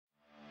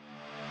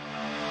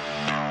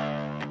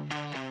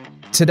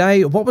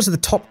today, what was the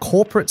top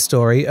corporate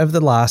story of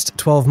the last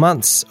 12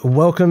 months?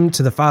 Welcome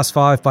to the Fast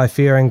Five by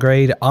Fear and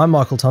Greed. I'm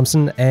Michael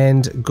Thompson,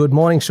 and good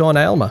morning, Sean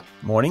Aylmer.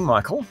 Morning,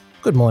 Michael.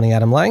 Good morning,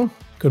 Adam Lang.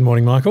 Good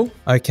morning, Michael.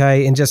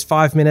 Okay, in just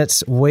 5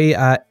 minutes, we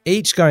are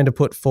each going to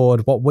put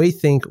forward what we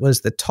think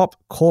was the top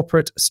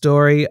corporate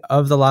story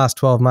of the last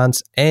 12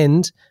 months,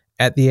 and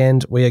at the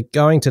end, we are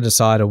going to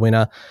decide a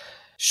winner.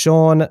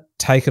 Sean,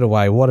 take it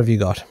away. What have you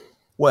got?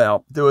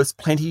 Well, there was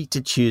plenty to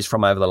choose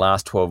from over the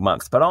last 12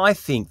 months, but I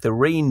think the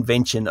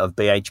reinvention of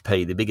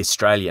BHP, the big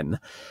Australian,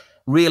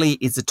 really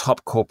is the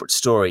top corporate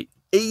story.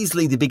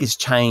 Easily the biggest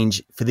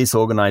change for this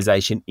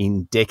organisation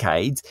in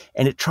decades,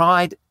 and it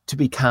tried to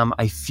become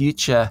a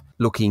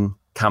future-looking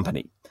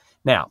company.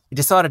 Now, it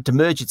decided to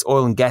merge its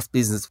oil and gas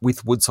business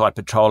with Woodside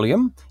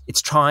Petroleum.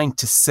 It's trying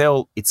to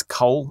sell its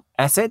coal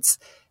assets,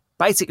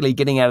 basically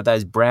getting out of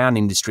those brown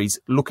industries,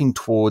 looking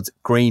towards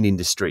green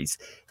industries.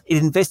 It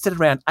invested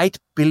around $8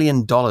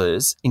 billion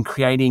in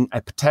creating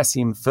a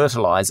potassium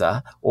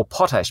fertiliser or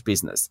potash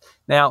business.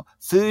 Now,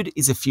 food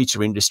is a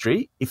future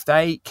industry. If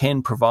they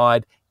can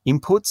provide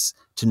inputs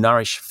to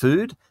nourish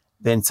food,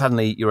 then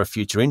suddenly you're a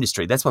future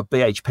industry. That's what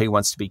BHP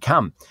wants to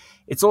become.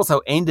 It's also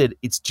ended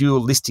its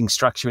dual listing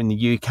structure in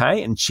the UK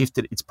and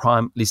shifted its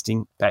prime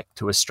listing back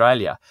to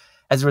Australia.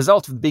 As a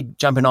result of the big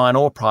jump in iron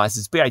ore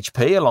prices,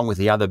 BHP, along with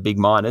the other big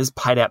miners,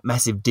 paid out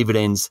massive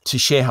dividends to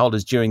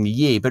shareholders during the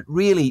year. But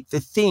really, the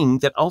thing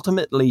that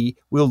ultimately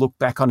we'll look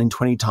back on in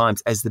 20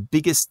 times as the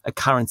biggest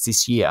occurrence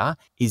this year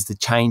is the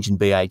change in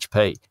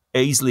BHP.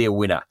 Easily a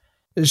winner.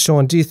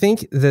 Sean, do you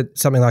think that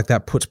something like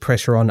that puts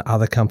pressure on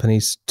other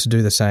companies to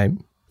do the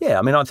same? Yeah,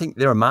 I mean, I think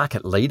they're a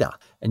market leader.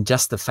 And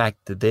just the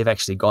fact that they've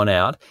actually gone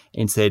out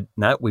and said,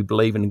 no, we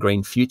believe in a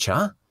green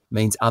future,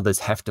 means others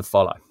have to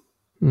follow.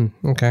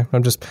 Okay,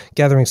 I'm just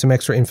gathering some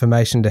extra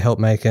information to help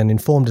make an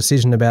informed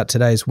decision about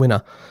today's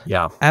winner.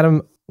 Yeah.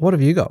 Adam, what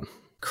have you got?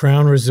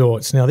 Crown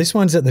Resorts. Now, this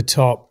one's at the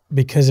top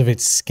because of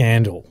its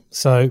scandal.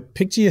 So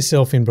picture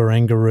yourself in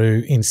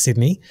Barangaroo in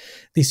Sydney.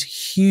 This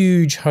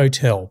huge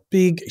hotel,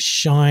 big,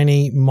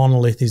 shiny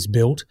monolith is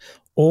built,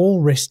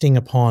 all resting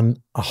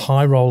upon a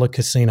high roller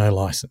casino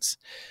license.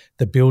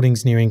 The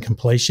building's nearing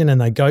completion and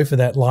they go for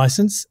that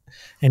license.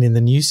 And in the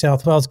New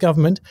South Wales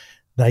government,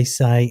 they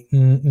say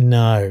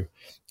no.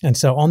 And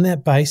so on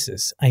that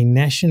basis, a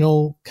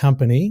national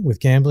company with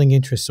gambling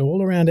interests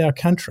all around our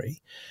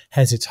country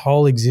has its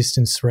whole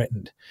existence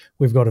threatened.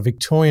 We've got a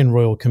Victorian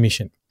Royal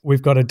Commission.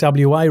 We've got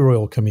a WA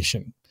Royal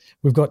Commission.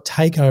 We've got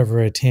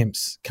takeover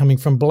attempts coming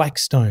from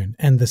Blackstone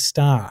and The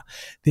Star.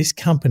 This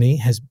company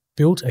has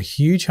built a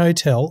huge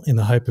hotel in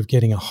the hope of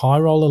getting a high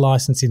roller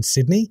license in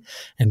Sydney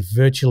and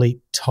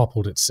virtually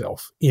toppled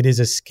itself. It is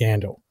a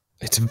scandal.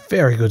 It's a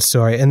very good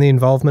story, and the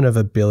involvement of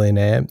a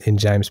billionaire in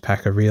James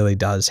Packer really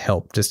does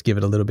help just give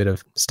it a little bit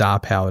of star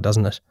power,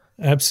 doesn't it?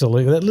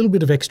 Absolutely. That little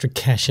bit of extra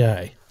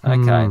cachet.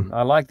 Okay,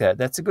 I like that.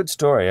 That's a good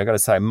story, I've got to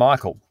say.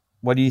 Michael,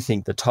 what do you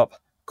think the top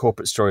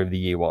corporate story of the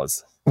year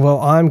was?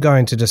 Well, I'm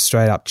going to just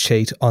straight up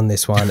cheat on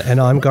this one,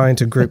 and I'm going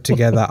to group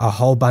together a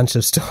whole bunch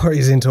of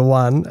stories into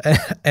one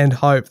and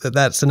hope that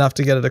that's enough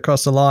to get it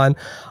across the line.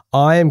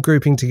 I am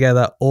grouping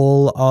together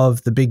all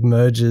of the big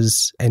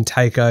mergers and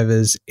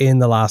takeovers in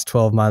the last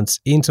 12 months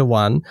into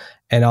one,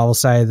 and I will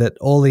say that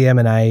all the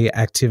M&A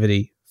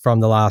activity from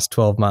the last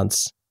 12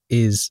 months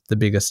is the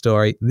biggest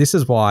story. This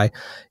is why.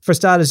 For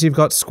starters, you've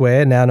got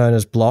Square, now known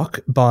as Block,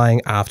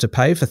 buying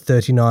Afterpay for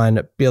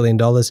 $39 billion.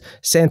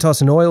 Santos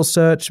and Oil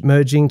Search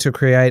merging to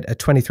create a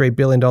 $23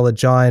 billion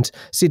giant.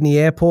 Sydney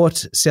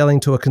Airport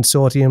selling to a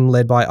consortium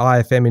led by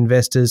IFM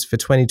investors for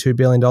 $22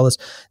 billion.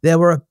 There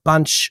were a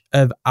bunch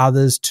of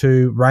others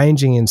too,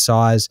 ranging in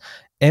size.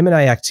 M&A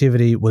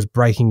activity was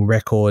breaking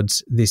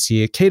records this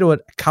year. Key to it,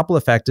 a couple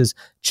of factors: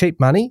 cheap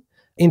money,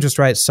 interest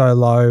rates so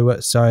low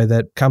so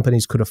that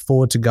companies could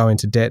afford to go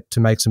into debt to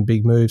make some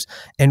big moves.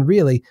 And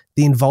really,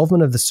 the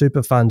involvement of the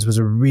super funds was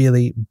a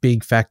really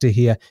big factor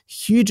here.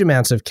 Huge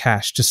amounts of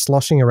cash just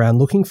sloshing around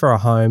looking for a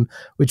home,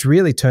 which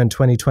really turned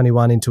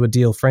 2021 into a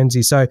deal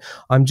frenzy. So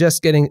I'm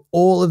just getting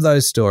all of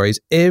those stories,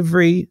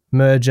 every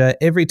merger,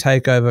 every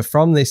takeover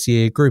from this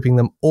year, grouping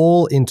them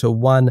all into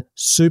one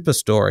super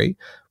story,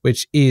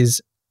 which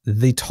is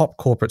the top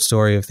corporate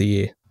story of the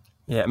year.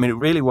 Yeah, I mean, it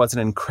really was an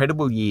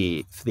incredible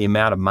year for the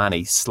amount of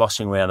money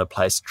sloshing around the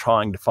place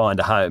trying to find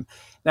a home.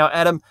 Now,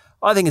 Adam,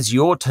 I think it's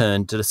your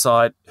turn to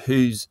decide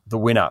who's the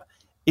winner.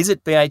 Is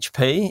it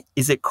BHP?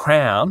 Is it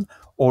Crown?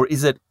 Or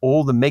is it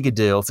all the mega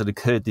deals that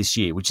occurred this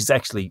year, which is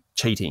actually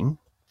cheating,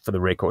 for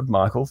the record,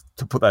 Michael,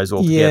 to put those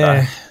all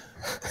together?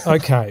 Yeah.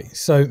 Okay,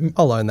 so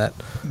I'll own that.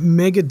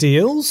 mega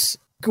deals,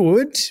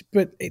 good,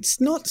 but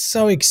it's not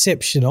so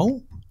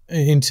exceptional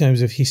in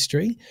terms of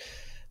history.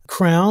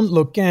 Crown,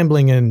 look,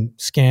 gambling and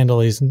scandal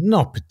is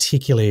not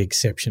particularly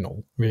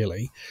exceptional,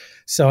 really.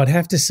 So I'd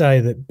have to say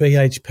that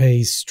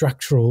BHP's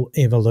structural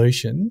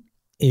evolution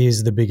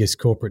is the biggest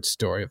corporate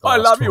story of the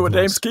last 12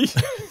 months.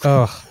 Adamski.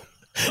 Oh,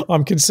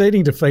 I'm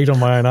conceding defeat on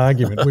my own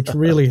argument, which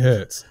really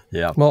hurts.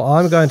 Yeah. well,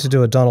 I'm going to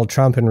do a Donald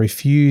Trump and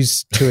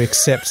refuse to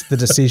accept the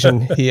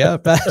decision here.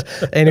 But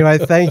anyway,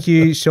 thank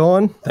you,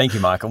 Sean. Thank you,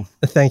 Michael.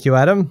 Thank you,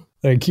 Adam.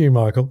 Thank you,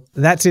 Michael.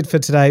 That's it for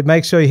today.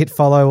 Make sure you hit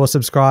follow or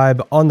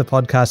subscribe on the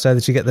podcast so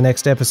that you get the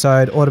next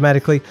episode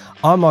automatically.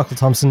 I'm Michael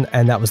Thompson,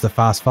 and that was The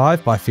Fast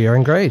Five by Fear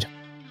and Greed.